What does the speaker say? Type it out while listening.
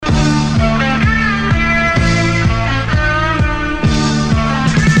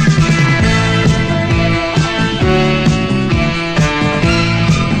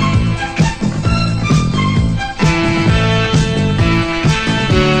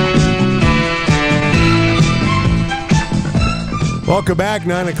Welcome back,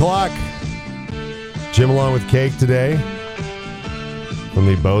 9 o'clock. Jim along with Cake today from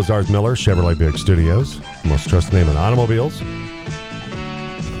the Bozarth Miller Chevrolet Buick Studios. Most trusted name in automobiles.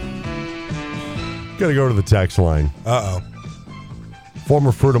 Got to go to the text line. Uh-oh.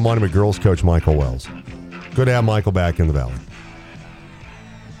 Former Fruita Monument girls coach Michael Wells. Good to have Michael back in the Valley.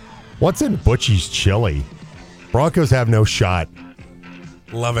 What's in Butchie's chili? Broncos have no shot.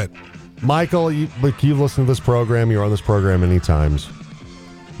 Love it. Michael, you've listened to this program. You're on this program many times.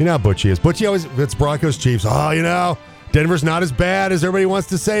 You know how Butchie is. Butchie always, it's Broncos Chiefs. Oh, Denver's not as bad as everybody wants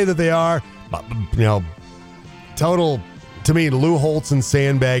to say that they are. Total, to me, Lou Holtz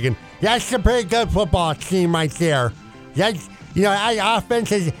sandbagging. That's a pretty good football team right there. That's, our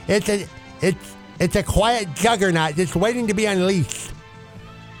offense is, it's a quiet juggernaut just waiting to be unleashed.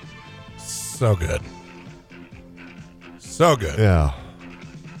 So good. So good. Yeah.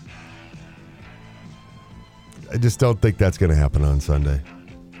 I just don't think that's going to happen on Sunday.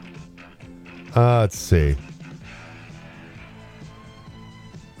 Let's see.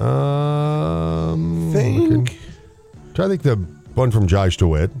 I think the one from Josh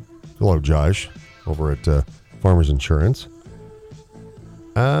DeWitt. Hello, Josh, over at Farmers Insurance.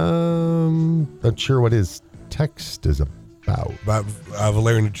 Not sure what his text is about.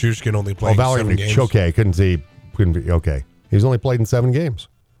 Valeri Nichushkin only played 7 games. Okay, couldn't be, okay. He's only played in 7 games.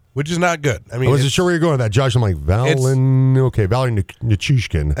 Which is not good. I mean, I wasn't sure where you're going with that, Josh. I'm like, Valeri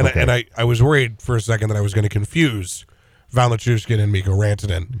Nichushkin. And I was worried for a second that I was going to confuse Val Nichushkin and Mikko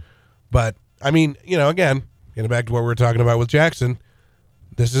Rantanen. But, I mean, again, getting back to what we were talking about with Jackson,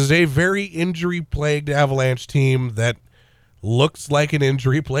 this is a very injury-plagued Avalanche team that looks like an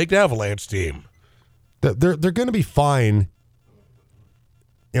injury-plagued Avalanche team. They're going to be fine,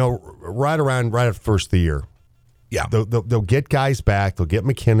 right at first of the year. Yeah. They'll get guys back. They'll get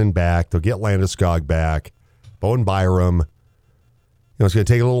McKinnon back. They'll get Landeskog back. Bowen Byram. It's going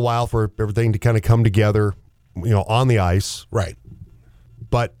to take a little while for everything to kind of come together, on the ice. Right.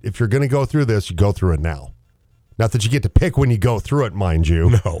 But if you're going to go through this, you go through it now. Not that you get to pick when you go through it, mind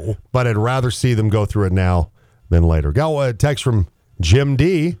you. No. But I'd rather see them go through it now than later. Got a text from Jim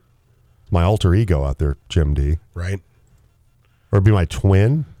D. My alter ego out there, Jim D. Right. Or it'd be my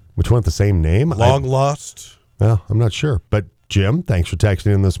twin, which went the same name. Long lost. Well, I'm not sure. But Jim, thanks for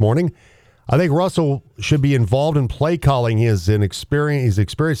texting in this morning. I think Russell should be involved in play calling. He's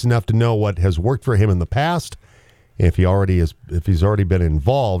experienced enough to know what has worked for him in the past. If he's already been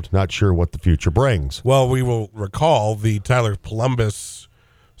involved, not sure what the future brings. Well, we will recall the Tyler Columbus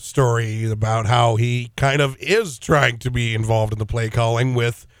story about how he kind of is trying to be involved in the play calling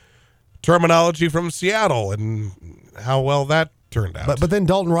with terminology from Seattle and how well that turned out. But then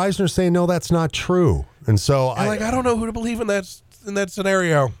Dalton Reisner's saying, no, that's not true. And so I don't know who to believe in that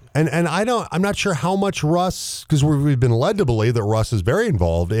scenario. And I'm not sure how much Russ, because we've been led to believe that Russ is very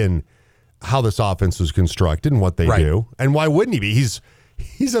involved in how this offense is constructed and what they do. And why wouldn't he be? He's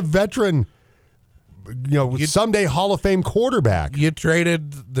a veteran, someday Hall of Fame quarterback. You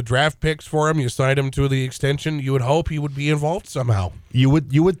traded the draft picks for him. You signed him to the extension. You would hope he would be involved somehow. You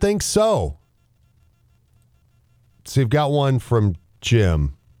would think so. So you've got one from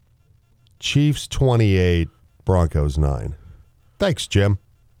Jim. Chiefs 28, Broncos 9. Thanks, Jim.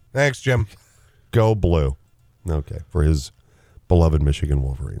 Thanks, Jim. Go blue. Okay, for his beloved Michigan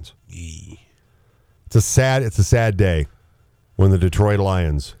Wolverines. It's a sad day when the Detroit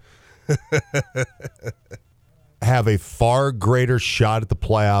Lions have a far greater shot at the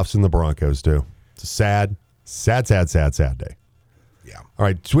playoffs than the Broncos do. It's a sad day. Yeah. All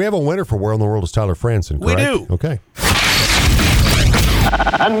right, so we have a winner for Where in the World is Tyler Franson, correct? We do. Okay.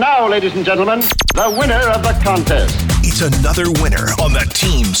 And now, ladies and gentlemen, the winner of the contest. It's another winner on the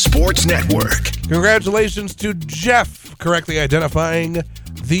Team Sports Network. Congratulations to Jeff, correctly identifying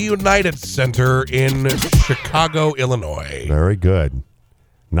the United Center in Chicago, Illinois. Very good.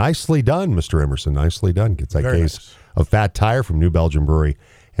 Nicely done, Mr. Emerson. Nicely done. Gets that case of Fat Tire from New Belgium Brewery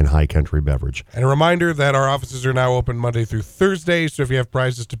and High Country Beverage. And a reminder that our offices are now open Monday through Thursday, so if you have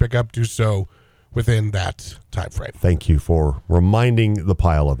prizes to pick up, do so within that time frame. Thank you for reminding the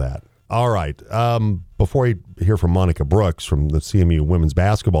pile of that. All right. Before we hear from Monica Brooks from the CMU women's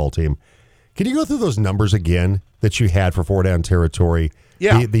basketball team, can you go through those numbers again that you had for 4 down territory?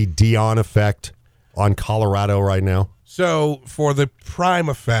 Yeah. The Dion effect on Colorado right now? So for the prime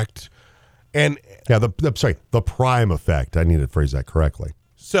effect, and the prime effect. I need to phrase that correctly.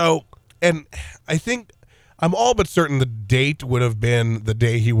 So, and I think I'm all but certain the date would have been the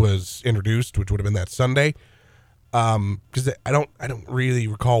day he was introduced, which would have been that Sunday. Because I don't really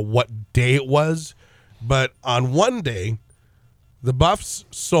recall what day it was, but on one day, the Buffs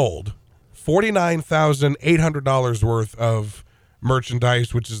sold $49,800 worth of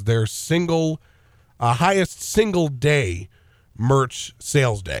merchandise, which is their highest single day merch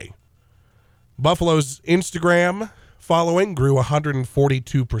sales day. Buffalo's Instagram following grew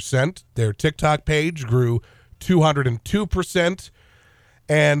 142%. Their TikTok page grew 202%.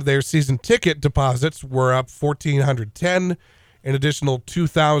 And their season ticket deposits were up 1,410. An additional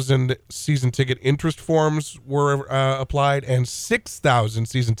 2,000 season ticket interest forms were applied, and 6,000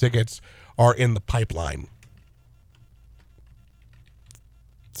 season tickets are in the pipeline.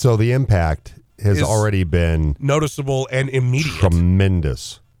 So the impact has already been noticeable and immediate.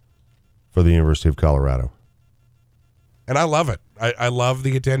 Tremendous for the University of Colorado. And I love it. I love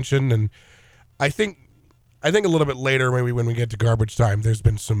the attention, and I think a little bit later, maybe when we get to garbage time, there's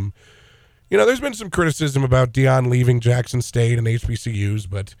been some criticism about Deion leaving Jackson State and HBCUs,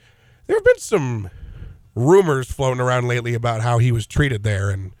 but there have been some rumors floating around lately about how he was treated there,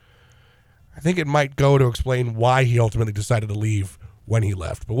 and I think it might go to explain why he ultimately decided to leave when he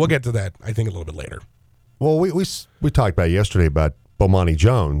left. But we'll get to that, I think, a little bit later. Well, we talked about yesterday about Bomani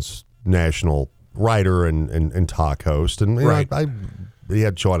Jones, national writer and talk host, and right. He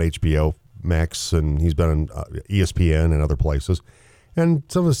had a show on HBO Max, and he's been on ESPN and other places. And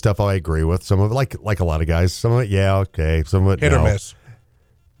some of the stuff I agree with. Some of it, like a lot of guys, some of it, yeah, okay. Some of it, hit no. or miss.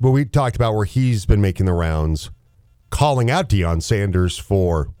 But we talked about where he's been making the rounds, calling out Deion Sanders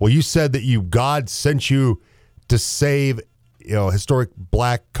for, well, you said that God sent you to save, historic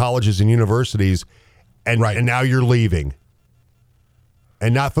black colleges and universities, and now you're leaving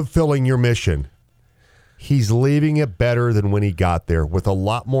and not fulfilling your mission. He's leaving it better than when he got there, with a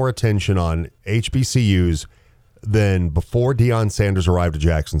lot more attention on HBCUs than before Deion Sanders arrived at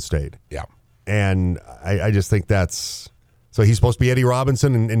Jackson State. Yeah. And I just think that's... So he's supposed to be Eddie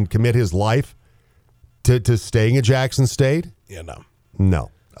Robinson and commit his life to staying at Jackson State? Yeah, no. No.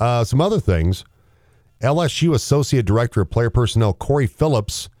 Some other things. LSU Associate Director of Player Personnel Corey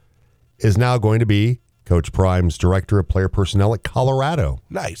Phillips is now going to be Coach Prime's Director of Player Personnel at Colorado.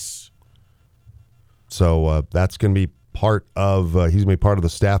 Nice. So that's going to be part of he's going to be part of the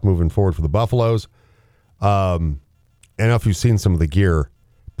staff moving forward for the Buffaloes. I don't know if you've seen some of the gear.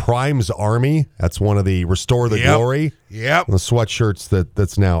 Prime's Army, that's one of the Restore the Glory. Yep. The sweatshirts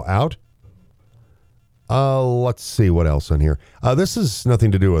that's now out. Let's see what else in here. This is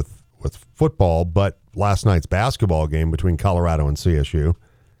nothing to do with football, but last night's basketball game between Colorado and CSU.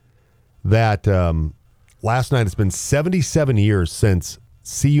 That last night, it's been 77 years since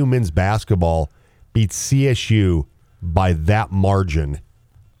CU men's basketball beat CSU by that margin.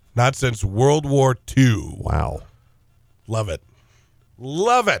 Not since World War II. Wow. Love it.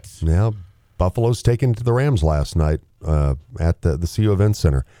 Love it. Now, Buffalo's taken to the Rams last night at the CU Event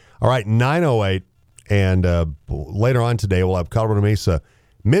Center. All right, 9:08, and later on today we'll have Colorado Mesa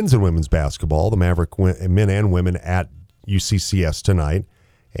men's and women's basketball, the Maverick men and women at UCCS tonight,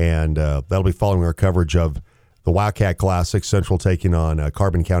 and that'll be following our coverage of the Wildcat Classic, Central taking on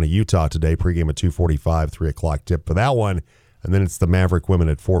Carbon County, Utah today, pregame at 2:45, 3 o'clock tip for that one. And then it's the Maverick women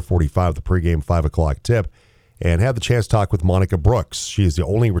at 4:45, the pregame 5 o'clock tip. And had the chance to talk with Monica Brooks. She is the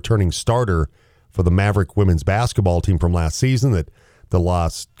only returning starter for the Maverick women's basketball team from last season that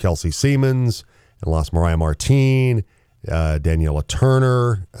lost Kelsey Siemens and lost Mariah Martin, Daniela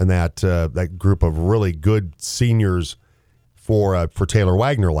Turner, and that group of really good seniors for Taylor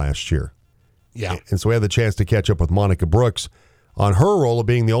Wagner last year. Yeah. And so we had the chance to catch up with Monica Brooks on her role of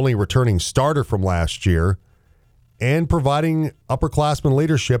being the only returning starter from last year and providing upperclassmen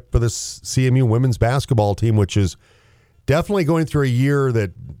leadership for this CMU women's basketball team, which is definitely going through a year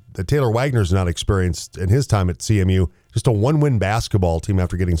that Taylor Wagner's not experienced in his time at CMU. Just a one-win basketball team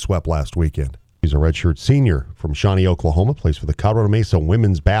after getting swept last weekend. He's a redshirt senior from Shawnee, Oklahoma, plays for the Colorado Mesa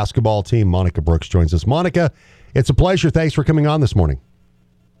women's basketball team. Monica Brooks joins us. Monica, it's a pleasure. Thanks for coming on this morning.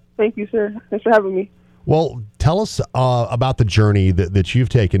 Thank you, sir. Thanks for having me. Well, tell us about the journey that you've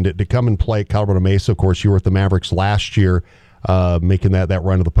taken to come and play at Colorado Mesa. Of course, you were at the Mavericks last year, making that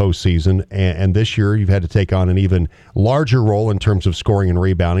run to the postseason. And this year, you've had to take on an even larger role in terms of scoring and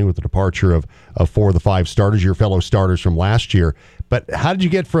rebounding with the departure of 4 of the 5 starters, your fellow starters from last year. But how did you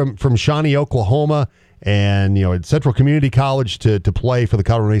get from Shawnee, Oklahoma, and at Central Community College to play for the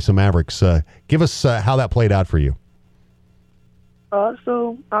Colorado Mesa Mavericks? Give us how that played out for you.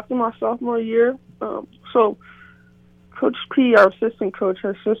 So after my sophomore year, so Coach P, our assistant coach,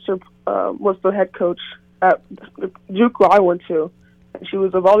 her sister was the head coach at the JUCO I went to, and she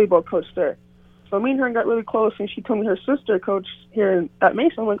was a volleyball coach there. So me and her got really close, and she told me her sister coached here at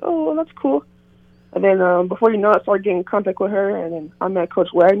Mason. I'm like, oh, well, that's cool. And then before you know it, I started getting in contact with her, and then I met Coach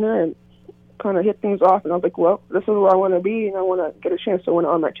Wagner and kind of hit things off. And I was like, well, this is where I want to be, and I want to get a chance to win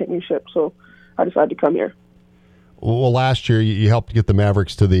an automatic championship. So I decided to come here. Well, last year you helped get the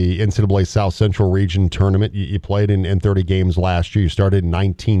Mavericks to the NCAA South Central Region tournament. You played in 30 games last year. You started in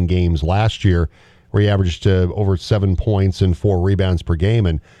 19 games last year, where you averaged over 7 points and 4 rebounds per game.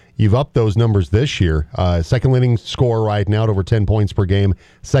 And you've upped those numbers this year. Second leading scorer right now at over 10 points per game.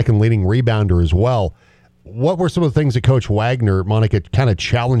 Second leading rebounder as well. What were some of the things that Coach Wagner, Monica, kind of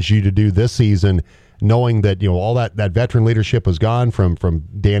challenged you to do this season, knowing that all that veteran leadership was gone from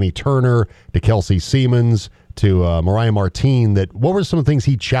Danny Turner to Kelsey Siemens to Mariah Martin? That what were some of the things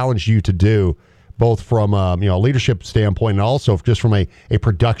he challenged you to do, both from a leadership standpoint and also just from a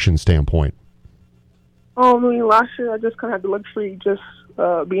production standpoint? I mean, last year I just kind of had the luxury just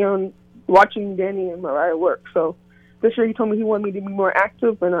watching Danny and Mariah work. So this year he told me he wanted me to be more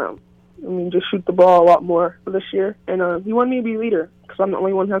active and just shoot the ball a lot more this year. And he wanted me to be a leader because I'm the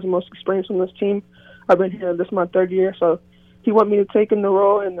only one who has the most experience on this team. I've been here, this is my third year, so he wanted me to take in the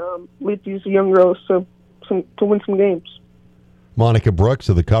role and lead these young girls to win some games. Monica Brooks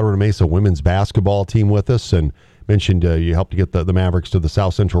of the Colorado Mesa women's basketball team with us, and mentioned you helped to get the Mavericks to the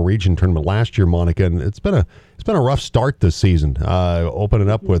South Central Region tournament last year, Monica, and it's been a rough start this season. Opening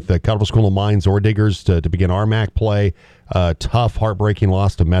up with the Colorado School of Mines Orediggers to begin RMAC play. Tough, heartbreaking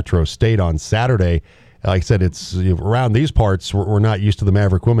loss to Metro State on Saturday. Like I said, it's around these parts, we're not used to the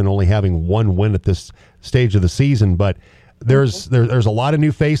Maverick women only having one win at this stage of the season, but there's a lot of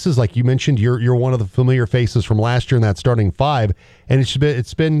new faces. Like you mentioned, you're one of the familiar faces from last year in that starting five, and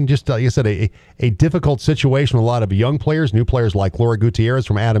it's been just, like I said, a difficult situation with a lot of young players, new players like Laura Gutierrez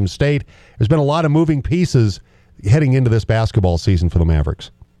from Adams State. There's been a lot of moving pieces heading into this basketball season for the Mavericks.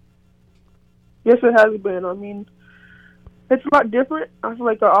 Yes, it has been. I mean, it's a lot different. I feel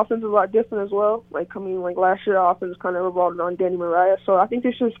like our offense is a lot different as well. Like last year, our offense kind of revolved on Danny Mariah. So I think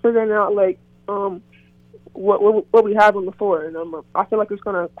it's just figuring out what we have on the floor, and I feel like it's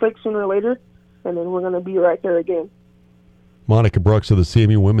gonna click sooner or later, and then we're gonna be right there again. Monica Brooks of the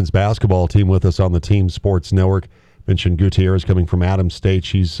CMU women's basketball team with us on the Team Sports Network. Mentioned Gutierrez coming from Adams State.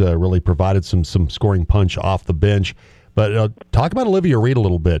 She's really provided some scoring punch off the bench. But talk about Olivia Reed a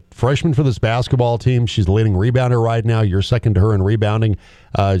little bit. Freshman for this basketball team. She's the leading rebounder right now. You're second to her in rebounding.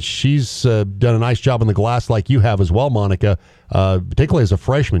 She's done a nice job on the glass like you have as well, Monica. Particularly as a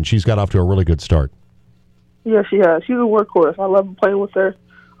freshman, she's got off to a really good start. Yeah, she has. She's a workhorse. I love playing with her.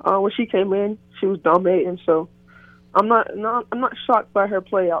 When she came in, she was dominating. So I'm not shocked by her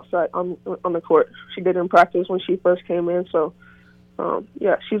play outside on the court. She did in practice when she first came in. So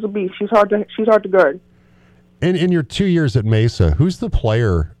she's a beast. She's hard to guard. In your 2 years at Mesa, who's the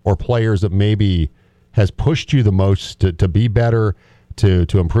player or players that maybe has pushed you the most to be better, to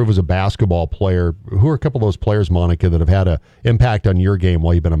improve as a basketball player? Who are a couple of those players, Monica, that have had an impact on your game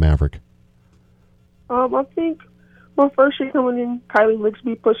while you've been a Maverick? I think my first year coming in, Kylie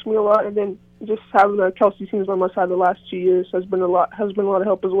Lixby pushed me a lot, and then just having Kelsey Siemens on my side the last 2 years has been a lot of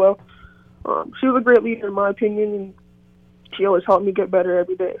help as well. She was a great leader in my opinion, and she always helped me get better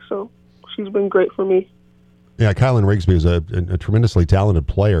every day. So she's been great for me. Yeah, Kylan Rigsby is a tremendously talented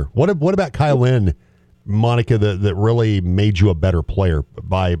player. What about Kylan, Monica, that really made you a better player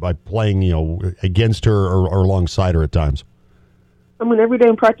by playing against her or alongside her at times? I mean, every day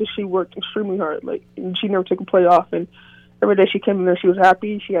in practice she worked extremely hard. She never took a play off, and every day she came in there, she was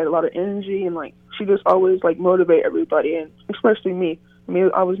happy. She had a lot of energy, and she just always motivate everybody, and especially me. I mean,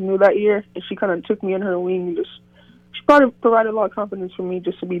 I was new that year, and she kind of took me in her wing and she provided a lot of confidence for me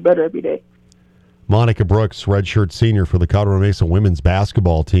just to be better every day. Monica Brooks, redshirt senior for the Colorado Mesa women's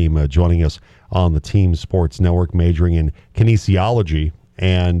basketball team, joining us on the Team Sports Network, majoring in kinesiology.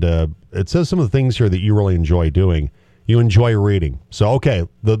 And it says some of the things here that you really enjoy doing. You enjoy reading. So, okay,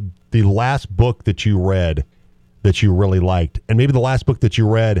 the last book that you read that you really liked, and maybe the last book that you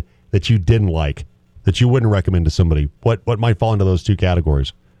read that you didn't like, that you wouldn't recommend to somebody, what might fall into those two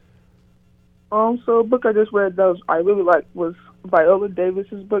categories? So a book I just read that I really liked was Viola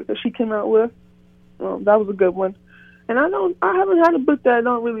Davis's book that she came out with. That was a good one. And I haven't had a book that I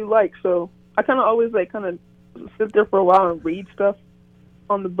don't really like, so I kind of always sit there for a while and read stuff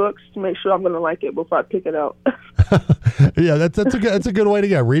on the books to make sure I'm going to like it before I pick it out. Yeah, that's a good way to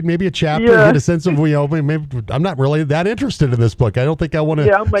go. Read maybe a chapter, get a sense of maybe I'm not really that interested in this book. I don't think I want to.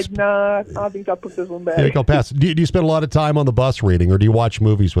 Yeah, I'm nah, I think I'll put this one back. I think I'll pass. Do you spend a lot of time on the bus reading, or do you watch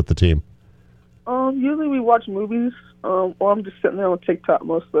movies with the team? Usually we watch movies, or I'm just sitting there on TikTok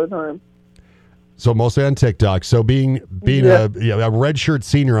most of the time. So mostly on TikTok. So being a redshirt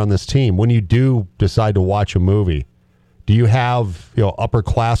senior on this team, when you do decide to watch a movie, do you have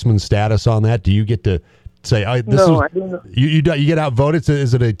upperclassman status on that? Do you get to say, I do not. You get outvoted?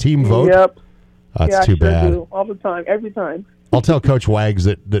 Is it a team vote? Yep. That's too bad. Do. All the time, every time. I'll tell Coach Wags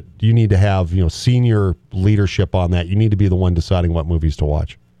that you need to have senior leadership on that. You need to be the one deciding what movies to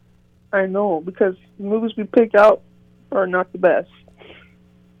watch. I know, because the movies we pick out are not the best.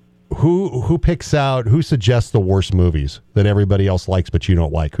 Who suggests the worst movies that everybody else likes but you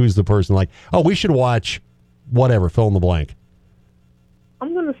don't like? Who's the person like, oh, we should watch whatever, fill in the blank?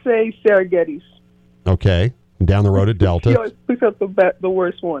 I'm going to say Sarah Geddes. Okay. Down the road at Delta. She always picks out the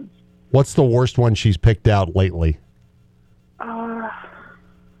worst ones. What's the worst one she's picked out lately?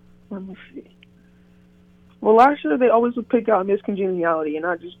 Let me see. Well, last year they always would pick out Miss Congeniality, and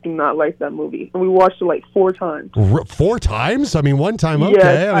I just do not like that movie. And we watched it like 4 times. 4 times? I mean, one time, okay.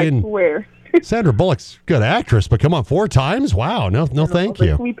 Yes, I mean, swear. Sandra Bullock's a good actress, but come on, 4 times? Wow, no, thank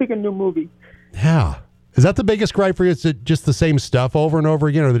you. Can we pick a new movie? Yeah. Is that the biggest gripe for you? Is it just the same stuff over and over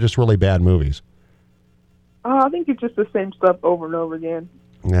again, or are they just really bad movies? I think it's just the same stuff over and over again.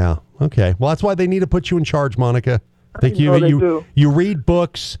 Yeah. Okay. Well, that's why they need to put you in charge, Monica. I think they do. You read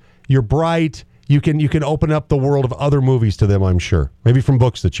books. You're bright. You can open up the world of other movies to them, I'm sure. Maybe from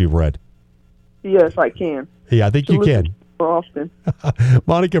books that you've read. Yes, I can. Yeah, I think you can. More often.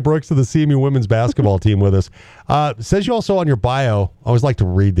 Monica Brooks of the CMU women's basketball team with us. Says you also on your bio, I always like to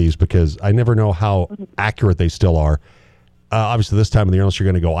read these because I never know how accurate they still are. Obviously, this time of the year, unless you're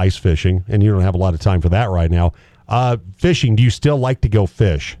going to go ice fishing, and you don't have a lot of time for that right now. Fishing, do you still like to go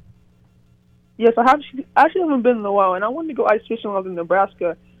fish? Yes, I actually haven't been in a while, and I wanted to go ice fishing when I was in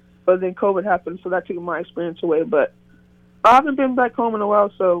Nebraska, but then COVID happened, so that took my experience away. But I haven't been back home in a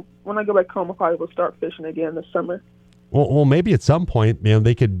while, so when I go back home, I'll probably will start fishing again this summer. Well, maybe at some point,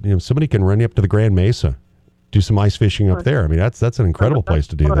 they could, somebody can run you up to the Grand Mesa, do some ice fishing up there. I mean, that's an incredible place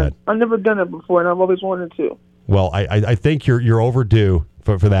to do that. I've never done it before, and I've always wanted to. Well, I think you're overdue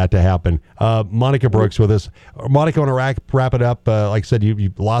for that to happen. Monica Brooks with us. Monica, I want to wrap it up. Like I said,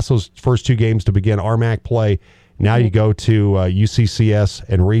 you lost those first 2 games to begin RMAC play. Now you go to UCCS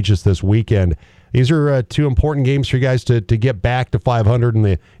and Regis this weekend. These are 2 important games for you guys to get back to 500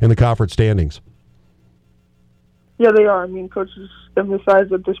 in the conference standings. Yeah, they are. I mean, coaches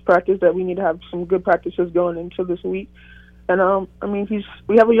emphasized at this practice that we need to have some good practices going into this week. And I mean,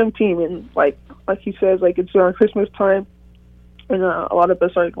 we have a young team, and like he says, like it's around Christmas time, and a lot of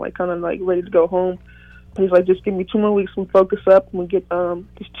us are like kind of like ready to go home. And he's like, just give me 2 more weeks and focus up, and we get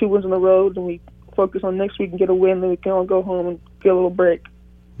these 2 wins on the road, and we focus on next week and get a win, then we can all go home and get a little break.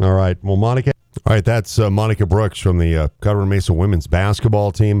 All right. Well, Monica. All right, that's Monica Brooks from the Colorado Mesa women's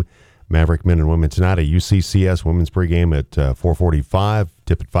basketball team. Maverick men and women tonight at UCCS women's pregame at 4:45,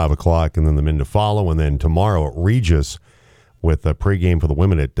 tip at 5 o'clock, and then the men to follow. And then tomorrow at Regis with a pregame for the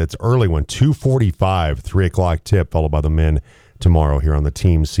women. That's early one, 2:45, 3 o'clock tip, followed by the men tomorrow here on the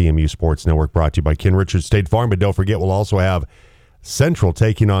Team CMU Sports Network, brought to you by Ken Richards State Farm. But don't forget, we'll also have Central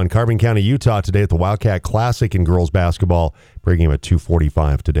taking on Carbon County, Utah today at the Wildcat Classic in girls basketball. Pregame at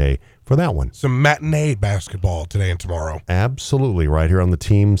 2:45 today for that one. Some matinee basketball today and tomorrow. Absolutely, right here on the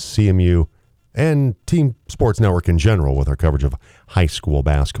Team CMU and Team Sports Network in general with our coverage of high school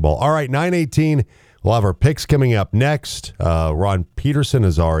basketball. All right, 9:18. We'll have our picks coming up next. Ron Peterson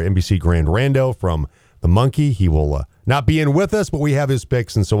is our NBC Grand Rando from the Monkey. He will not be in with us, but we have his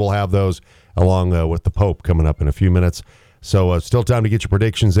picks, and so we'll have those along with the Pope coming up in a few minutes. So still time to get your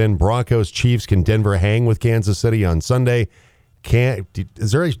predictions in. Broncos, Chiefs, can Denver hang with Kansas City on Sunday?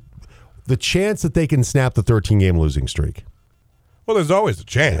 Is there the chance that they can snap the 13-game losing streak? Well, there's always a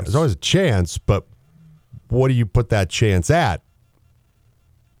chance. Yeah, there's always a chance, but what do you put that chance at?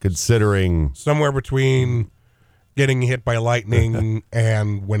 Considering somewhere between getting hit by lightning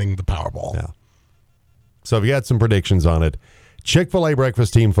and winning the Powerball. Yeah. So if you got some predictions on it, Chick-fil-A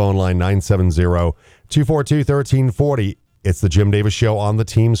Breakfast Team phone line 970-242-1340. It's the Jim Davis Show on the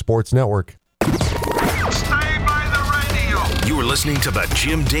Team Sports Network. Stay by the radio. You're listening to the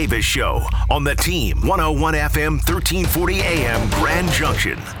Jim Davis Show on the Team 101 FM 1340 AM Grand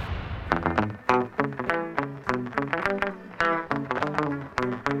Junction.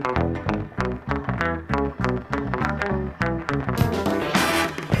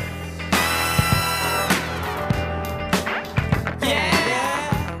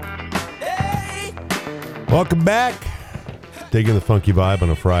 Welcome back. Digging the funky vibe on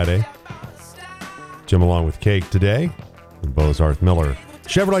a Friday. Jim along with Cake today. And Bozarth Miller.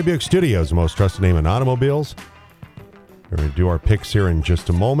 Chevrolet Buick Studios, the most trusted name in automobiles. We're going to do our picks here in just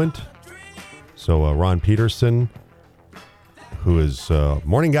a moment. So Ron Peterson, who is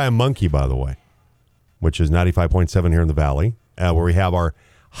Morning Guy Monkey, by the way, which is 95.7 here in the Valley, where we have our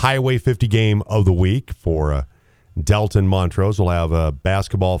Highway 50 game of the week for Delta and Montrose. We'll have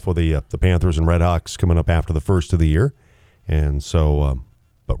basketball for the Panthers and Redhawks coming up after the first of the year. And so,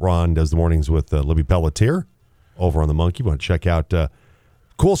 but Ron does the mornings with Libby Pelletier. over on the Monkey. You want to check out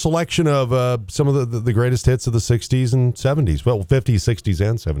cool selection of some of the greatest hits of the 60s and 70s. Well, 50s, 60s,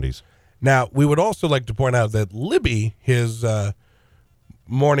 and 70s. Now, we would also like to point out that Libby, his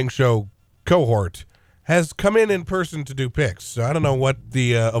morning show cohort, has come in person to do picks. So I don't know what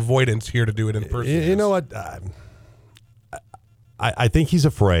the avoidance here to do it in person is. You know what? I think he's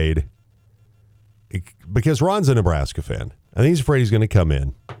afraid because Ron's a Nebraska fan. I think he's afraid he's going to come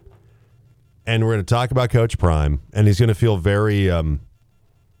in and we're going to talk about Coach Prime and he's going to feel very, going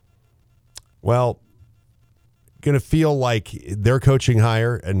to feel like their coaching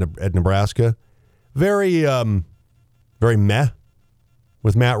hire at Nebraska. Very, very meh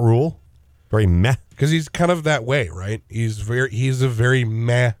with Matt Rule. Very meh. Because he's kind of that way, right? He's a very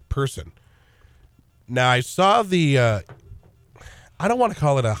meh person. Now, I saw the, I don't want to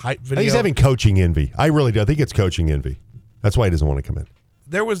call it a hype video. He's having coaching envy. I really do. I think it's coaching envy. That's why he doesn't want to come in.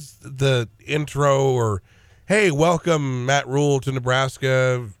 There was the intro or, hey, welcome Matt Rule to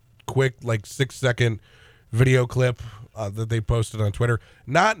Nebraska. Quick, 6-second video clip that they posted on Twitter.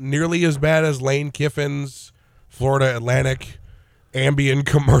 Not nearly as bad as Lane Kiffin's Florida Atlantic Ambien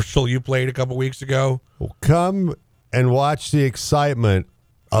commercial you played a couple weeks ago. Well, come and watch the excitement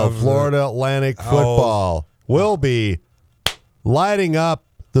of Florida Atlantic football. We'll be lighting up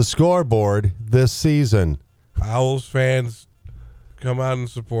the scoreboard this season. Owls fans, come out and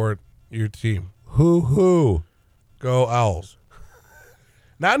support your team. Hoo-hoo. Go Owls.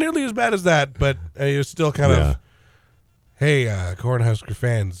 Not nearly as bad as that, but you're still kind of, hey, Cornhusker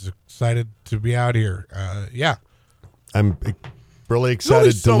fans, excited to be out here. Yeah. I'm really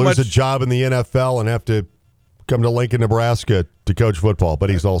excited to lose a job in the NFL and have to come to Lincoln, Nebraska to coach football, but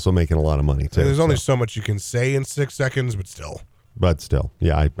he's also making a lot of money, too. There's only so much you can say in 6 seconds, but still.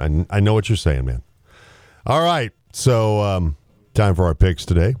 Yeah, I know what you're saying, man. All right, so time for our picks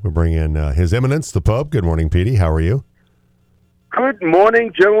today. We bring in His Eminence, the Pope. Good morning, Petey. How are you? Good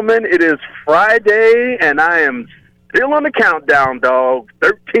morning, gentlemen. It is Friday, and I am still on the countdown, dog.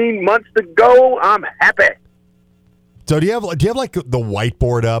 13 months to go. I'm happy. So do you have like the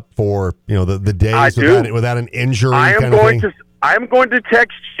whiteboard up for the days without an injury? I am going to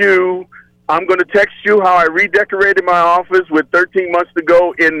text you. I'm going to text you how I redecorated my office with 13 months to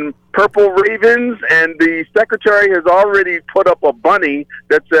go in purple ravens, and the secretary has already put up a bunny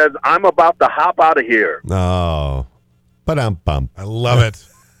that says, I'm about to hop out of here. Oh, ba-dum-bum. I love it.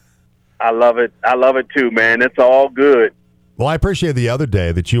 I love it. I love it too, man. It's all good. Well, I appreciate the other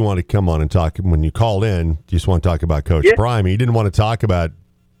day that you wanted to come on and talk. When you called in, you just want to talk about Coach Prime. You didn't want to talk about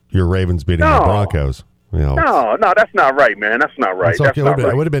your Ravens beating the Broncos. No, that's not right, man. That's not right. That's okay.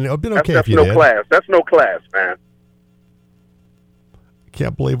 It would have been okay if you did. That's no class. That's no class, man.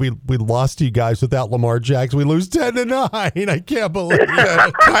 Can't believe we lost to you guys without Lamar Jackson. We lose 10-9. I can't believe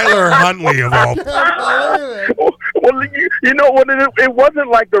it. Tyler Huntley of all. Well, you know what? It wasn't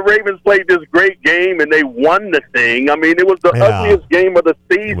like the Ravens played this great game and they won the thing. I mean, it was the ugliest game of the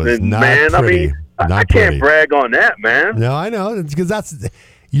season, man. Pretty. I can't brag on that, man. No, I know. Because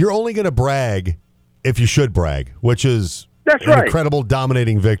you're only going to brag if you should brag, which is an incredible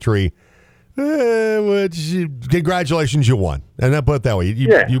dominating victory. Which congratulations, you won, and I put it that way.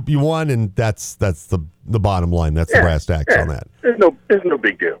 You won, and that's the bottom line. That's the brass tacks on that. There's no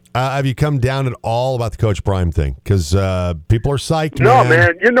big deal. Have you come down at all about the Coach Prime thing? Because people are psyched. No,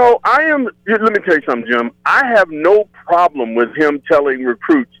 man. I am. Let me tell you something, Jim. I have no problem with him telling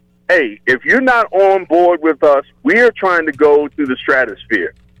recruits, "Hey, if you're not on board with us, we are trying to go to the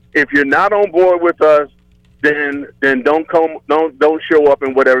stratosphere. If you're not on board with us, then don't show up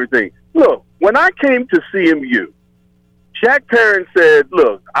and whatever thing." Look, when I came to CMU, Jack Perrin said,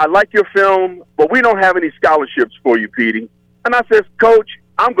 look, I like your film, but we don't have any scholarships for you, Petey. And I said, Coach,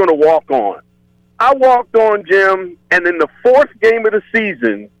 I'm going to walk on. I walked on, Jim, and in the fourth game of the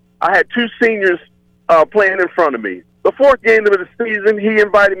season, I had two seniors playing in front of me. The fourth game of the season, he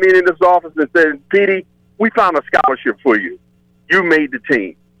invited me in his office and said, Petey, we found a scholarship for you. You made the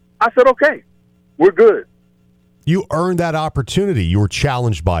team. I said, okay, we're good. You earned that opportunity. You were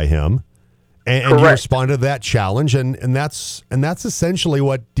challenged by him, and you responded to that challenge, and that's essentially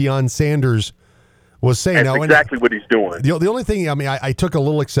what Deion Sanders was saying. That's exactly what he's doing. The only thing, I took a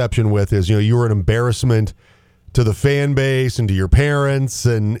little exception with is, you were an embarrassment to the fan base and to your parents,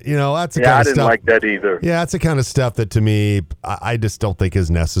 and that's the kind of stuff. I didn't like that either. Yeah, that's the kind of stuff that to me I just don't think is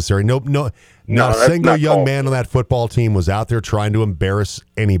necessary. No, not a single young man on that football team was out there trying to embarrass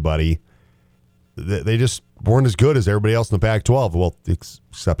anybody. They just weren't as good as everybody else in the Pac-12. Well, the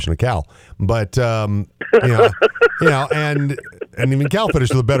exception of Cal, but and even Cal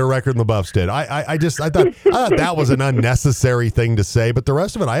finished with a better record than the Buffs did. I thought that was an unnecessary thing to say, but the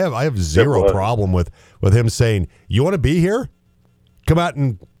rest of it, I have zero problem with him saying, "You want to be here? Come out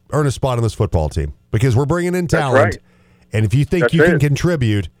and earn a spot on this football team because we're bringing in talent, and if you think you can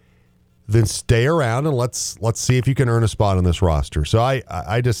contribute, then stay around and let's see if you can earn a spot on this roster." So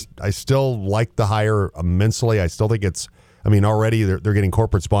I still like the hire immensely. I still think already they're getting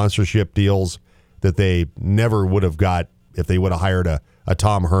corporate sponsorship deals that they never would have got if they would have hired a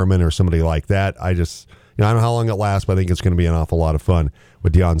Tom Herman or somebody like that. I don't know how long it lasts, but I think it's going to be an awful lot of fun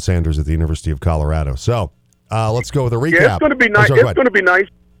with Deion Sanders at the University of Colorado. So let's go with a recap. Yeah, it's going to be nice. It's going to be nice.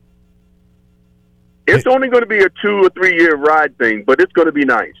 It's only going to be a 2 or 3 year ride thing, but it's going to be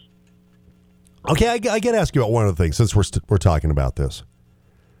nice. Okay, I got to ask you about one of the things since we're talking about this.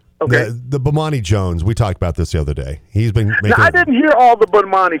 Okay. The Bomani Jones, we talked about this the other day. He's been making. Now, I didn't hear all the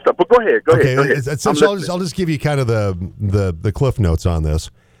Bomani stuff, but go ahead. Go ahead. I'll just give you kind of the cliff notes on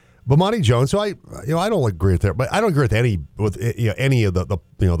this. Bomani Jones. So I don't agree with that, but I don't agree with any of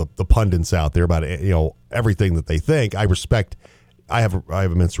the pundits out there about everything that they think. I have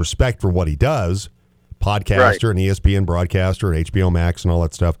immense respect for what he does, podcaster and ESPN broadcaster and HBO Max and all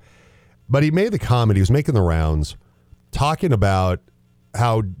that stuff. But he made the comment, he was making the rounds, talking about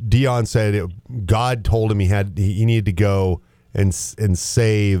how Deion said God told him he needed to go and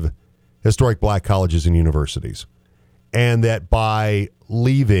save historic black colleges and universities. And that by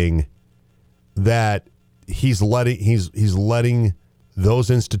leaving, that he's letting those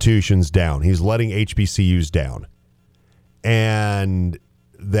institutions down. He's letting HBCUs down. And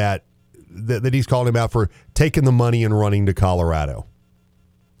that he's calling him out for taking the money and running to Colorado.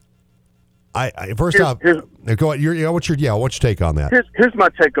 What's your take on that? Here's my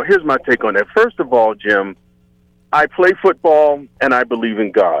take on that. First of all, Jim, I play football and I believe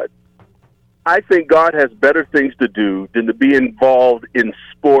in God. I think God has better things to do than to be involved in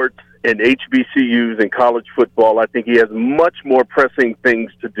sports and HBCUs and college football. I think he has much more pressing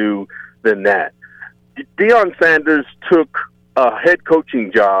things to do than that. Deion Sanders took a head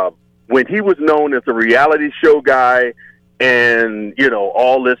coaching job when he was known as a reality show guy and,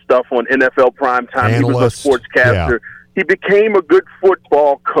 all this stuff on NFL primetime. He was a sportscaster. Yeah. He became a good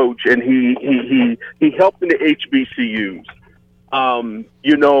football coach, and he helped in the HBCUs.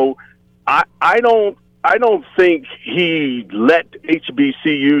 I don't think he let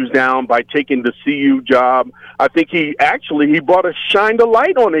HBCUs down by taking the CU job. I think he shined a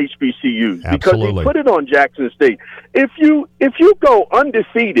light on HBCUs. Absolutely. Because he put it on Jackson State. If you go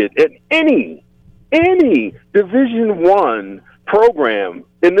undefeated at any Division I program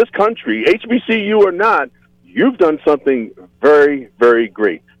in this country, HBCU or not, you've done something very, very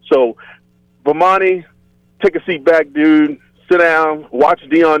great. So, Bomani, take a seat back, dude. Sit down, watch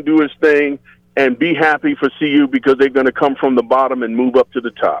Deion do his thing, and be happy for CU because they're going to come from the bottom and move up to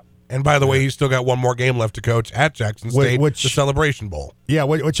the top. And by the way, he's still got one more game left to coach at Jackson State, the Celebration Bowl. Yeah,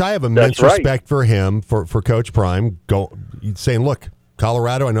 which I have immense respect for him, for Coach Prime, saying, look,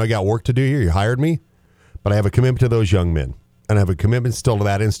 Colorado, I know I got work to do here. You hired me, but I have a commitment to those young men. And I have a commitment still to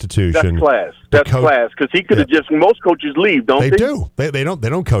that institution. That's class. Because he could have most coaches leave, don't they? They do. They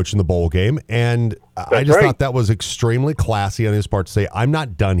don't coach in the bowl game. And I just thought that was extremely classy on his part to say, I'm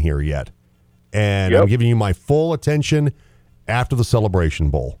not done here yet. And I'm giving you my full attention after the Celebration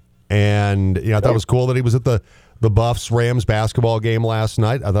Bowl. And I thought it was cool that he was at the Buffs-Rams basketball game last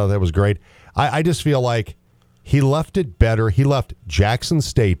night. I thought that was great. I just feel like he left it better. He left Jackson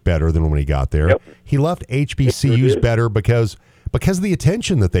State better than when he got there. Yep. He left HBCUs better because of the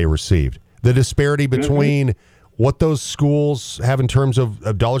attention that they received. The disparity between what those schools have in terms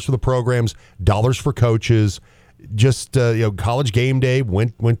of dollars for the programs, dollars for coaches. Just College Game Day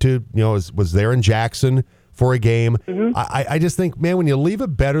went to was there in Jackson for a game. I just think, man, when you leave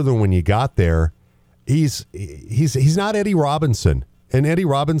it better than when you got there, he's not Eddie Robinson, and Eddie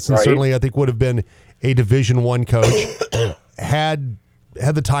Robinson certainly I think would have been a Division I coach had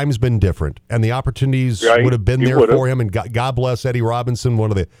the times been different and the opportunities would have been there for him. And God bless Eddie Robinson, one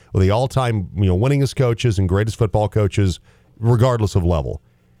of the all-time winningest coaches and greatest football coaches, regardless of level.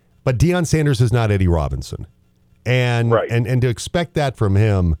 But Deion Sanders is not Eddie Robinson. And to expect that from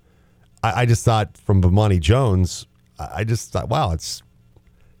him, I just thought from Bomani Jones, I just thought, wow,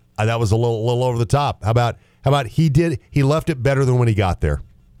 that was a little over the top. How about he left it better than when he got there,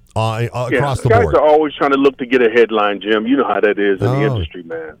 across the board. Guys are always trying to look to get a headline, Jim. You know how that is in the industry,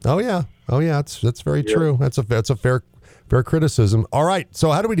 man. Oh yeah, that's very true. That's a fair criticism. All right, so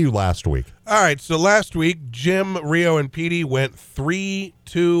how did we do last week? All right, so last week Jim, Rio, and Petey went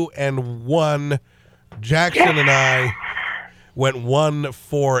 3-2-1. Jackson and I went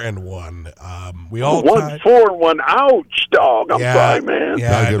 1-4-1. We all tied. 1-4-1. Ouch, dog. I'm sorry, man.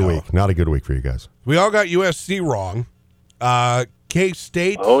 Yeah, Not a I good know. week. Not a good week for you guys. We all got USC wrong.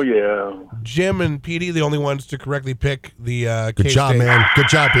 K-State. Oh, yeah. Jim and Petey, the only ones to correctly pick the Good K-State job, man. Good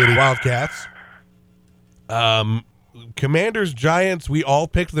job, Petey. Wildcats. Commanders, Giants, we all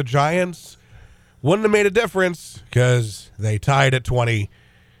picked the Giants. Wouldn't have made a difference because they tied at 20,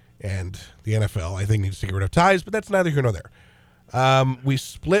 and the NFL, I think, needs to get rid of ties, but that's neither here nor there. We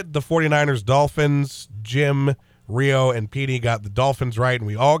split the 49ers, Dolphins. Jim, Rio, and Petey got the Dolphins right, and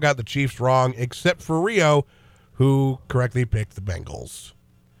we all got the Chiefs wrong, except for Rio, who correctly picked the Bengals.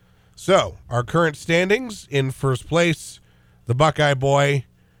 So, our current standings: in first place, the Buckeye Boy.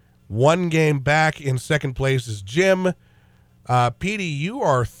 1 game back. In second place is Jim. Petey, you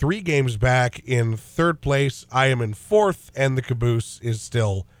are 3 games back in third place. I am in fourth, and the caboose is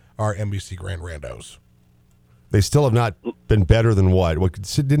still our NBC Grand Randos. They still have not been better than what?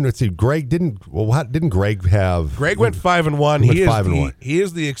 Greg didn't. Well, what didn't Greg have? Greg went 5-1. He went 5-1. He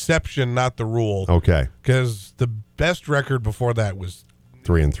is the exception, not the rule. Okay, Because the best record before that was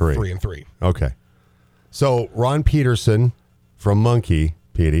 3-3. 3-3. Okay, so Ron Peterson from Monkey,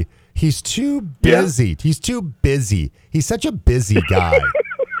 Petey. He's too busy. Yeah. He's too busy. He's such a busy guy.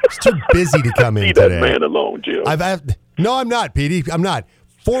 He's too busy to come in Leave today. that man alone, Jim. No, I'm not, Petey. I'm not.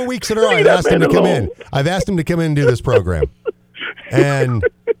 4 weeks in a row, Leave I've that asked him to man come alone. in. I've asked him to come in and do this program. And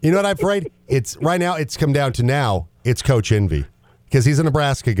you know what I'm afraid? It's right now. It's come down to now. It's Coach Envy because he's a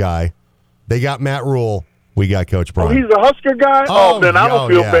Nebraska guy. They got Matt Rule. We got Coach Brian. He's a Husker guy? Oh, Then I don't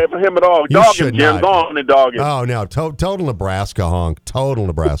feel yeah. bad for him at all. You Dog should him, Jim. not. Go on and dog him. Oh no, total Nebraska honk. Total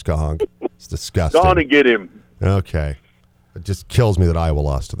Nebraska honk. It's disgusting. Go on and get him. Okay. It just kills me that Iowa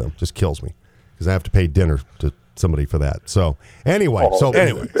lost to them. Just kills me because I have to pay dinner to somebody for that. So anyway,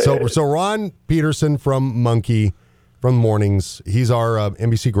 so Ron Peterson from Monkey from Mornings, he's our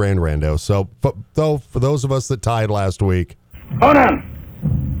NBC Grand Rando. So for those of us that tied last week,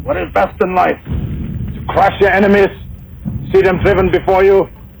 Conan, what is best in life? To crush your enemies, see them driven before you,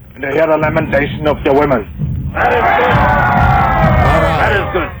 and to hear the lamentation of your women. That is good. all right. That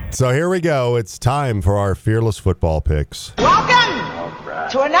is good. So here we go. It's time for our fearless football picks. Welcome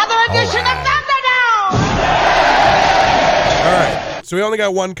to another edition of Thunderdome. All right. So we only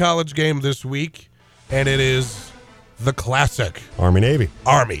got one college game this week, and it is the classic Army-Navy.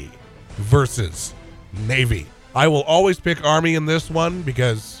 Army versus Navy. I will always pick Army in this one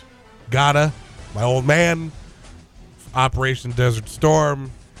because my old man, Operation Desert Storm.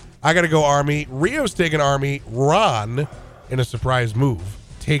 I got to go Army. Rio's taking Army. Ron, in a surprise move,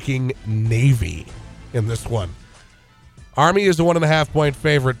 taking Navy in this one. Army is a 1.5-point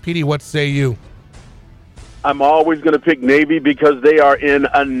favorite. Petey, what say you? I'm always going to pick Navy because they are in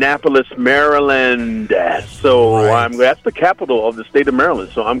Annapolis, Maryland. So Right. that's the capital of the state of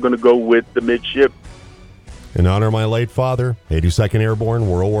Maryland. So I'm going to go with the midship. In honor of my late father, 82nd Airborne,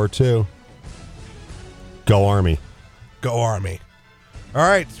 World War II. Go Army. Go Army. All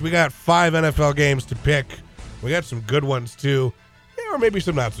right, so we got 5 NFL games to pick. We got some good ones, too. Or maybe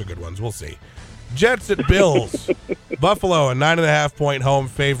some not so good ones. We'll see. Jets at Bills. Buffalo, a 9.5-point home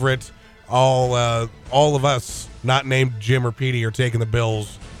favorite. All of us, not named Jim or Petey, are taking the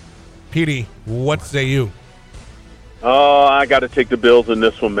Bills. Petey, what say you? Oh, I got to take the Bills in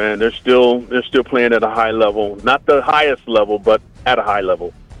this one, man. They're still playing at a high level. Not the highest level, but at a high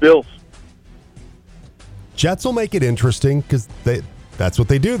level. Bills. Jets will make it interesting because that's what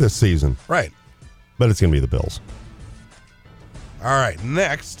they do this season. Right. But it's going to be the Bills. All right,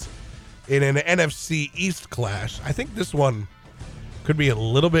 next, in an NFC East clash, I think this one could be a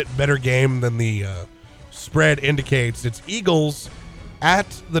little bit better game than the spread indicates. It's Eagles at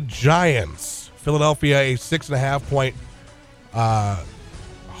the Giants. Philadelphia, a 6.5-point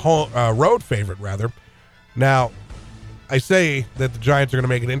road favorite, rather. Now, I say that the Giants are going to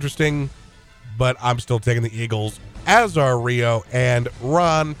make it interesting, but I'm still taking the Eagles, as are Rio and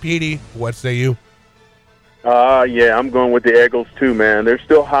Ron. Petey, what say you? Yeah, I'm going with the Eagles too, man. They're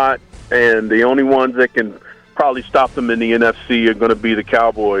still hot, and the only ones that can probably stop them in the NFC are going to be the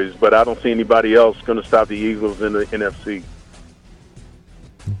Cowboys, but I don't see anybody else going to stop the Eagles in the NFC.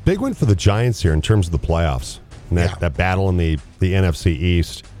 Big one for the Giants here in terms of the playoffs. And that battle in the NFC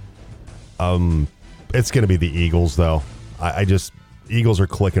East. It's going to be the Eagles, though. Eagles are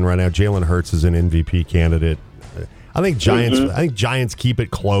clicking right now. Jalen Hurts is an MVP candidate. I think Giants keep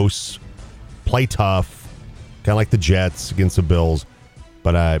it close, play tough, kind of like the Jets against the Bills.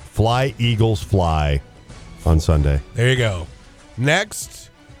 But fly, Eagles, fly on Sunday. There you go. Next,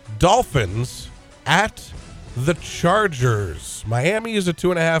 Dolphins at the Chargers. Miami is a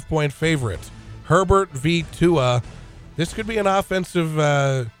 2.5-point favorite. Herbert v. Tua. This could be an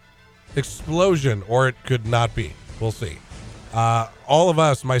offensive explosion, or it could not be. We'll see. All of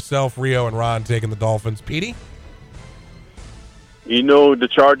us, myself, Rio, and Ron, taking the Dolphins. Petey? You know, the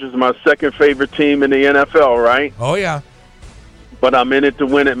Chargers are my second favorite team in the NFL, right? Oh, yeah. But I'm in it to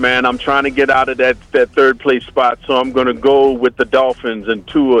win it, man. I'm trying to get out of that third place spot, so I'm going to go with the Dolphins and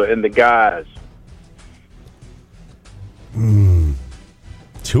Tua and the guys.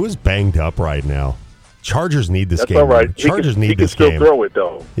 Tua's banged up right now. Chargers need this game. That's all right. Chargers need this game. He game. can still throw it,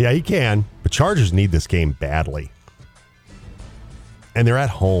 though. Yeah, he can. But Chargers need this game badly. And they're at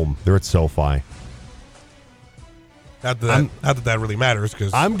home. They're at SoFi. Not that that really matters,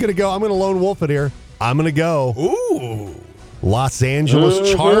 because I'm going to go. I'm going to lone wolf it here. I'm going to go. Ooh. Los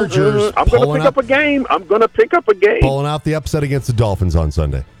Angeles Chargers. I'm going to pick up a game. I'm going to pick up a game. Pulling out the upset against the Dolphins on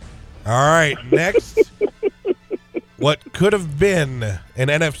Sunday. All right, next. What could have been an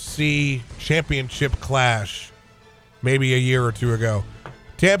NFC championship clash maybe a year or two ago.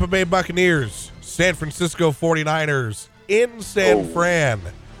 Tampa Bay Buccaneers, San Francisco 49ers in San Fran.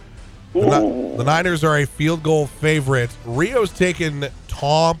 The Niners are a field goal favorite. Rio's taking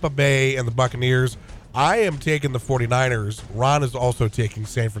Tampa Bay and the Buccaneers. I am taking the 49ers. Ron is also taking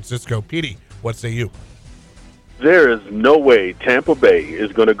San Francisco. Petey, what say you? There is no way Tampa Bay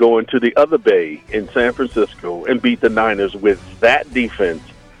is going to go into the other bay in San Francisco and beat the Niners with that defense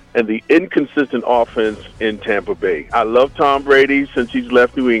and the inconsistent offense in Tampa Bay. I love Tom Brady since he's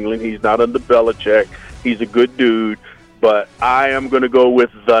left New England. He's not under Belichick. He's a good dude. But I am going to go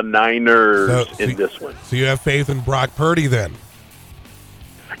with the Niners in this one. So you have faith in Brock Purdy then?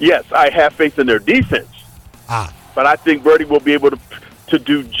 Yes, I have faith in their defense. But I think Purdy will be able to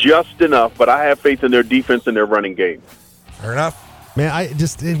do just enough. But I have faith in their defense and their running game. Fair enough. Man,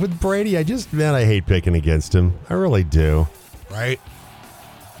 with Brady, I hate picking against him. I really do. Right?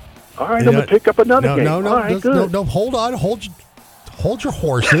 All right, I'm going to pick up another game. No, all right, good. no, hold on. Hold your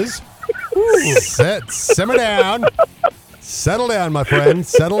horses. Simmer down. Settle down, my friend.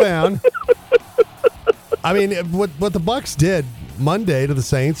 Settle down. I mean, what the Bucs did Monday to the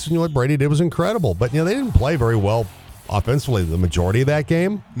Saints, what Brady did was incredible. But, they didn't play very well offensively the majority of that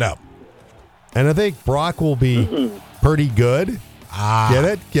game. No. And I think Brock will be pretty good. Get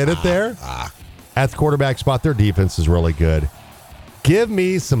it there? At the quarterback spot, their defense is really good. Give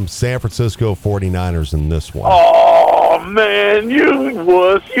me some San Francisco 49ers in this one. Oh, man,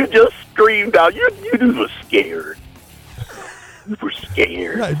 you just screamed out. You were scared. You were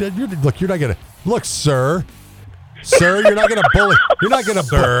scared. You're not going to. Look, sir, you're not going to bully. You're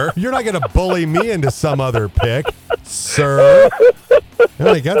not going to bully me into some other pick, sir. I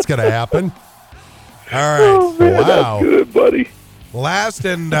don't think that's going to happen. All right. Oh, man, wow. That's good, buddy. Last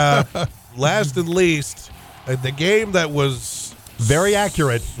and least, the game that was very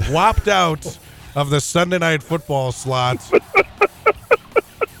accurate, swapped out of the Sunday Night Football slot.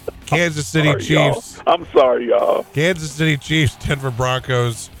 Kansas City Chiefs. Y'all. I'm sorry, y'all. Kansas City Chiefs, Denver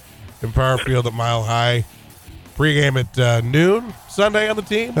Broncos in Power Field at Mile High. Pre-game at noon Sunday on the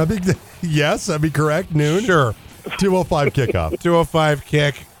team. Yes, that'd be correct. Noon. Sure. 2:05 kickoff. 2:05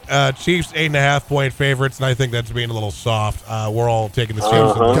 kick. Chiefs 8.5-point favorites, and I think that's being a little soft. We're all taking the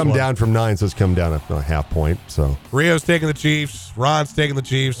Chiefs. Come down from 9, so it's come down a half point. So Rio's taking the Chiefs. Ron's taking the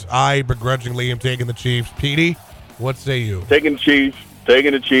Chiefs. I begrudgingly am taking the Chiefs. Petey, what say you? Taking the Chiefs.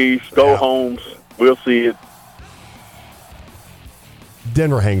 Taking the Chiefs. Go Holmes. We'll see it.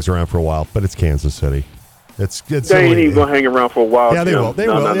 Denver hangs around for a while, but it's Kansas City. They ain't even gonna hang around for a while. Yeah, they will. They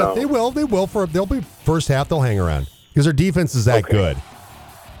will. will. No. They will. They will. They'll be first half. They'll hang around because their defense is that good.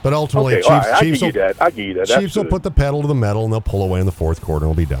 But ultimately, Chiefs. Right, I give you that. Chiefs will put the pedal to the metal and they'll pull away in the fourth quarter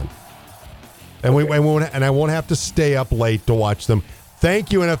and it'll be done. And I won't have to stay up late to watch them.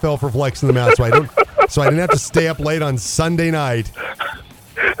 Thank you, NFL, for flexing them out, so I didn't have to stay up late on Sunday night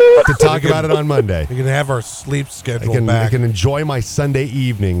to talk about it on Monday. We can have our sleep schedule back. I can enjoy my Sunday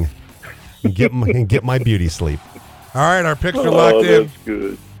evening and get my beauty sleep. All right, our picks are locked in. That's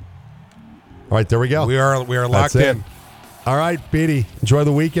good. All right, there we go. We are locked in. All right, Petey, enjoy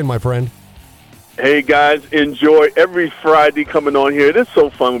the weekend, my friend. Hey, guys, enjoy every Friday coming on here. It is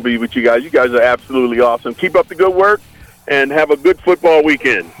so fun to be with you guys. You guys are absolutely awesome. Keep up the good work and have a good football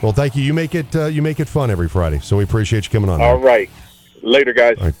weekend. Well, thank you. You make it fun every Friday, so we appreciate you coming on. All right. Later,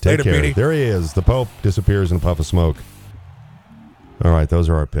 guys. All right, take Later, care. Petey. There he is. The Pope disappears in a puff of smoke. All right, those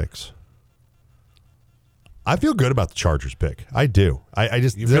are our picks. I feel good about the Chargers pick. I do.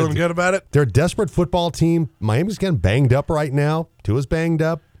 You feeling good about it? They're a desperate football team. Miami's getting banged up right now. Tua's banged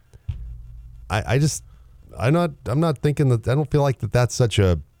up. I'm not thinking that. I don't feel like that's such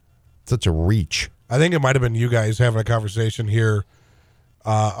a reach. I think it might have been you guys having a conversation here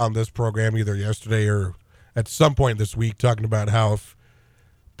on this program either yesterday or at some point this week, talking about how if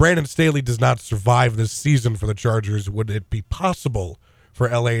Brandon Staley does not survive this season for the Chargers, would it be possible for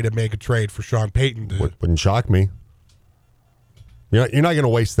LA to make a trade for Sean Payton? Wouldn't shock me. You're not going to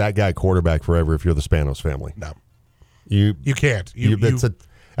waste that guy quarterback forever if you're the Spanos family. No. You can't.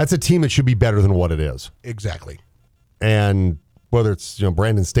 That's a team that should be better than what it is. Exactly. And whether it's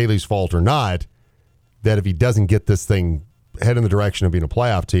Brandon Staley's fault or not, that if he doesn't get this thing head in the direction of being a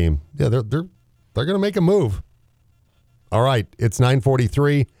playoff team, yeah, they're going to make a move. All right, it's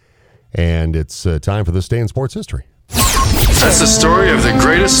 9:43, and it's time for this day in sports history. That's the story of the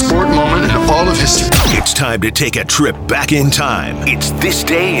greatest sport moment in all of history. It's time to take a trip back in time. It's this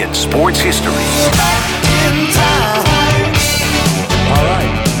day in sports history. All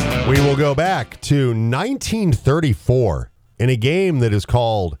right, we will go back to 1934 in a game that is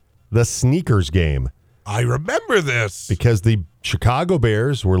called the Sneakers Game. I remember this. Because the Chicago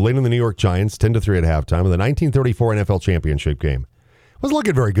Bears were leading the New York Giants 10-3 at halftime in the 1934 NFL Championship game. It wasn't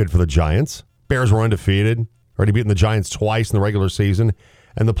looking very good for the Giants. Bears were undefeated, already beaten the Giants twice in the regular season,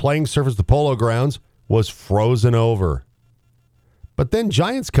 and the playing surface, the Polo Grounds, was frozen over. But then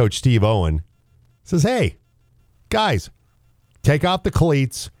Giants coach Steve Owen says, hey, guys, take off the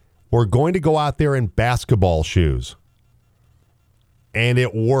cleats. We're going to go out there in basketball shoes. And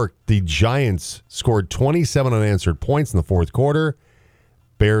it worked. The Giants scored 27 unanswered points in the fourth quarter.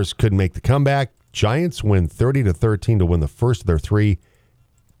 Bears couldn't make the comeback. Giants win 30-13 to win the first of their 3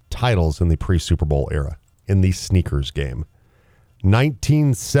 titles in the pre-Super Bowl era in the Sneakers Game.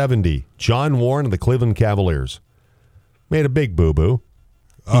 1970, John Warren of the Cleveland Cavaliers made a big boo-boo.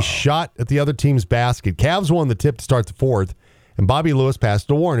 He shot at the other team's basket. Cavs won the tip to start the fourth, and Bobby Lewis passed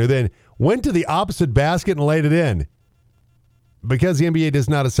to Warren, who then went to the opposite basket and laid it in. Because the NBA does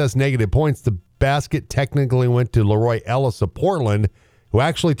not assess negative points, the basket technically went to Leroy Ellis of Portland, who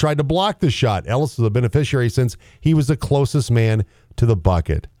actually tried to block the shot. Ellis is a beneficiary since he was the closest man to the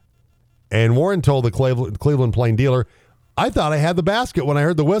bucket. And Warren told the Cleveland Plain Dealer, I thought I had the basket. When I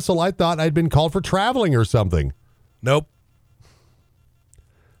heard the whistle, I thought I'd been called for traveling or something. Nope.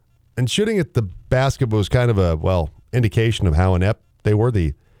 And shooting at the basket was kind of a, indication of how inept they were.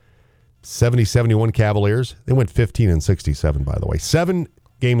 The 70-71 Cavaliers, they went 15-67, by the way. 7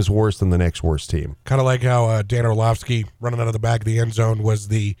 games worse than the next worst team. Kind of like how Dan Orlovsky running out of the back of the end zone was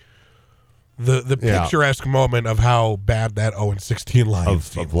the picturesque moment of how bad that 0-16 Lions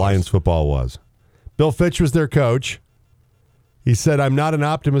team of Lions football was. Bill Fitch was their coach. He said, I'm not an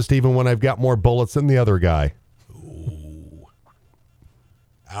optimist even when I've got more bullets than the other guy. Ooh.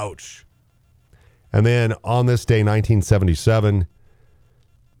 Ouch. And then on this day, 1977,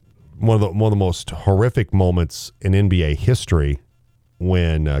 one of the most horrific moments in NBA history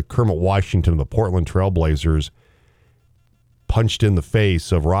when Kermit Washington of the Portland Trailblazers punched in the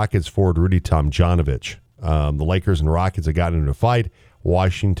face of Rockets forward Rudy Tomjanovich. The Lakers and Rockets had gotten into a fight.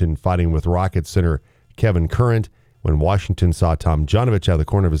 Washington fighting with Rockets center Kevin Curran. When Washington saw Tomjanovich out of the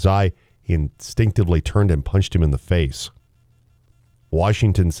corner of his eye, he instinctively turned and punched him in the face.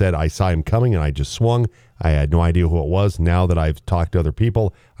 Washington said, I saw him coming and I just swung. I had no idea who it was. Now that I've talked to other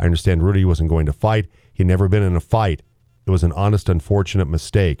people, I understand Rudy wasn't going to fight. He'd never been in a fight. It was an honest, unfortunate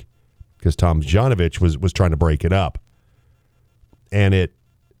mistake because Tomjanovich was trying to break it up. And it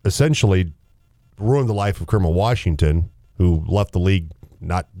essentially ruined the life of Kermit Washington, who left the league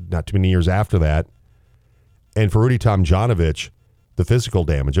not too many years after that. And for Rudy Tomjanovich, the physical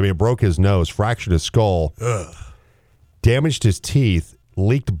damage. I mean, it broke his nose, fractured his skull, damaged his teeth,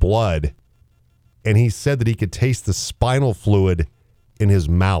 leaked blood, and he said that he could taste the spinal fluid in his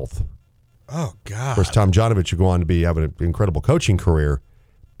mouth. Oh, God. Of course, Tomjanovich would go on to have an incredible coaching career,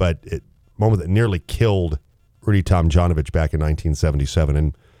 but a moment that nearly killed Rudy Tomjanovich back in 1977.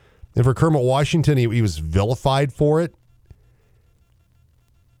 And for Kermit Washington, he was vilified for it.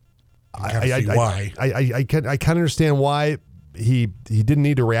 I kind of understand why he didn't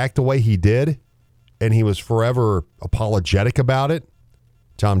need to react the way he did, and he was forever apologetic about it.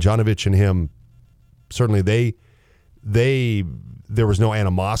 Tomjanovich and him, certainly there was no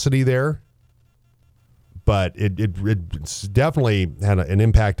animosity there, but it definitely had an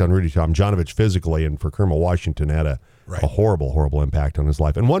impact on Rudy Tomjanovich physically, and for Kermit Washington had a horrible, horrible impact on his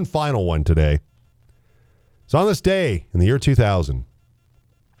life. And one final one today. So on this day in the year 2000,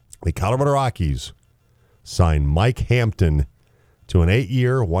 the Colorado Rockies signed Mike Hampton to an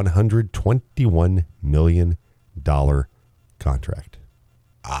 8-year, $121 million contract.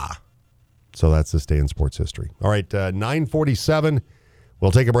 So that's this day in sports history. All right, 9:47. We'll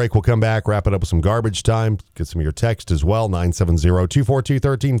take a break. We'll come back, wrap it up with some garbage time, get some of your text as well,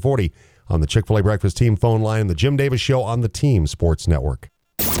 970-242-1340 on the Chick-fil-A Breakfast Team phone line and the Jim Davis Show on the Team Sports Network.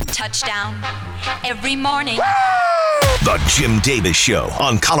 Touchdown every morning. The Jim Davis Show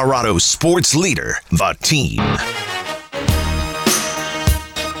on Colorado's sports leader, The Team.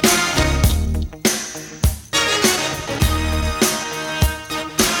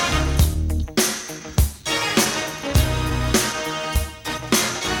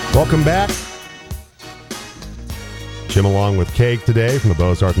 Welcome back. Jim along with Cake today from the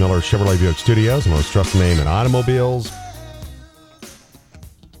Bozarth Miller Chevrolet Buick Studios, the most trusted name in automobiles.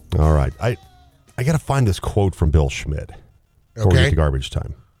 All right. I got to find this quote from Bill Schmidt before we get to garbage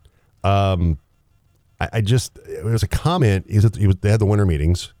time. It was a comment. They had the winter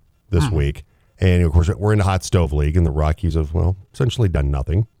meetings this week. And, of course, we're in the hot stove league, and the Rockies have, essentially done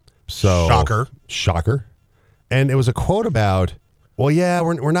nothing. So Shocker. And it was a quote about,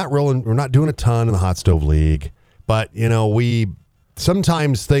 we're not doing a ton in the hot stove league, but we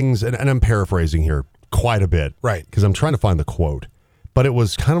sometimes things, and I'm paraphrasing here quite a bit, right? Because I'm trying to find the quote, but it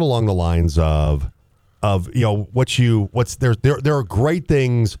was kind of along the lines of there are great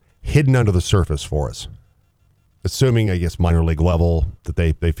things hidden under the surface for us, assuming I guess minor league level that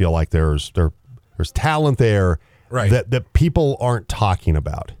they feel like there's talent there, right? That people aren't talking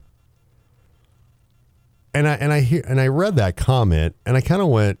about. And I read that comment and I kind of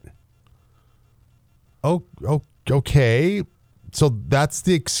went, oh, okay. So that's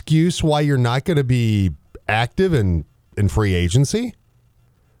the excuse why you're not going to be active in free agency?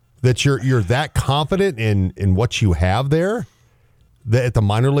 That you're that confident in what you have there, that at the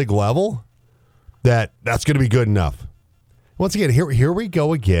minor league level, that's going to be good enough. Once again, here we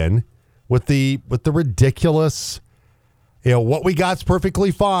go again with the ridiculous, what we got's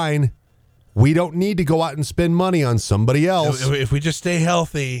perfectly fine. We don't need to go out and spend money on somebody else. If we just stay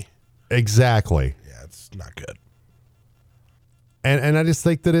healthy. Exactly. Yeah, it's not good. And I just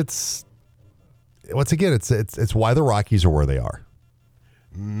think that it's why the Rockies are where they are.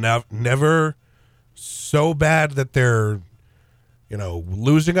 Never so bad that they're,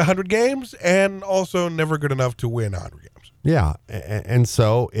 losing 100 games, and also never good enough to win 100 games. Yeah, and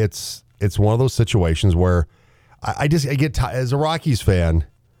so it's one of those situations where I get as a Rockies fan,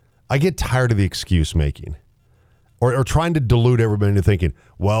 I get tired of the excuse making, or trying to delude everybody into thinking,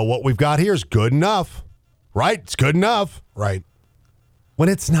 well, what we've got here is good enough, right? It's good enough, right? When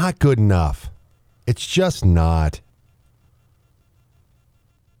it's not good enough, it's just not.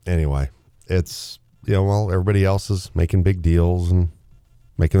 Anyway, it's everybody else is making big deals and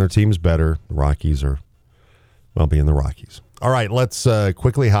making their teams better. The Rockies are being the Rockies. All right, let's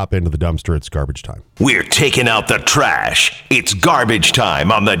quickly hop into the dumpster. It's garbage time. We're taking out the trash. It's garbage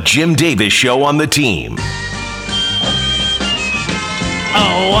time on the Jim Davis Show on the Team.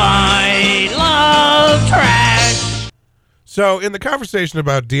 Oh, I love trash. So in the conversation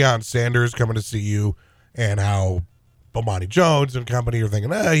about Deion Sanders coming to see you and how Bomani Jones and company are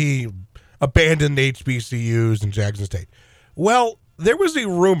thinking, he abandoned HBCUs in Jackson State. Well, there was a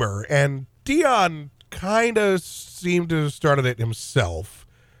rumor, and Deion kind of seemed to have started it himself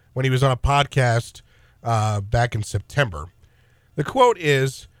when he was on a podcast back in September. The quote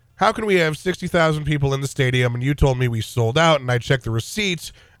is, how can we have 60,000 people in the stadium and you told me we sold out and I checked the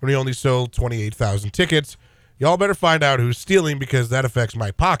receipts and we only sold 28,000 tickets? Y'all better find out who's stealing because that affects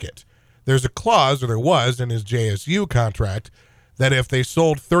my pocket. There's a clause, or there was, in his JSU contract that if they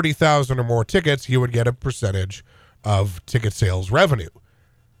sold 30,000 or more tickets, he would get a percentage of ticket sales revenue.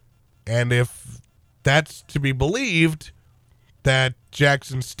 And if that's to be believed, that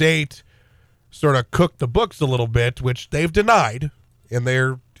Jackson State sort of cooked the books a little bit, which they've denied in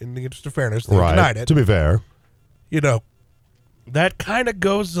the interest of fairness, they've denied it. To be fair, that kind of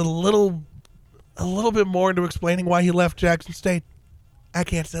goes a little bit more into explaining why he left Jackson State. I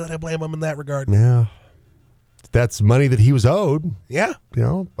can't say that I blame him in that regard. Yeah, that's money that he was owed. Yeah,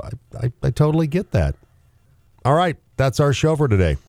 I totally get that. All right, that's our show for today.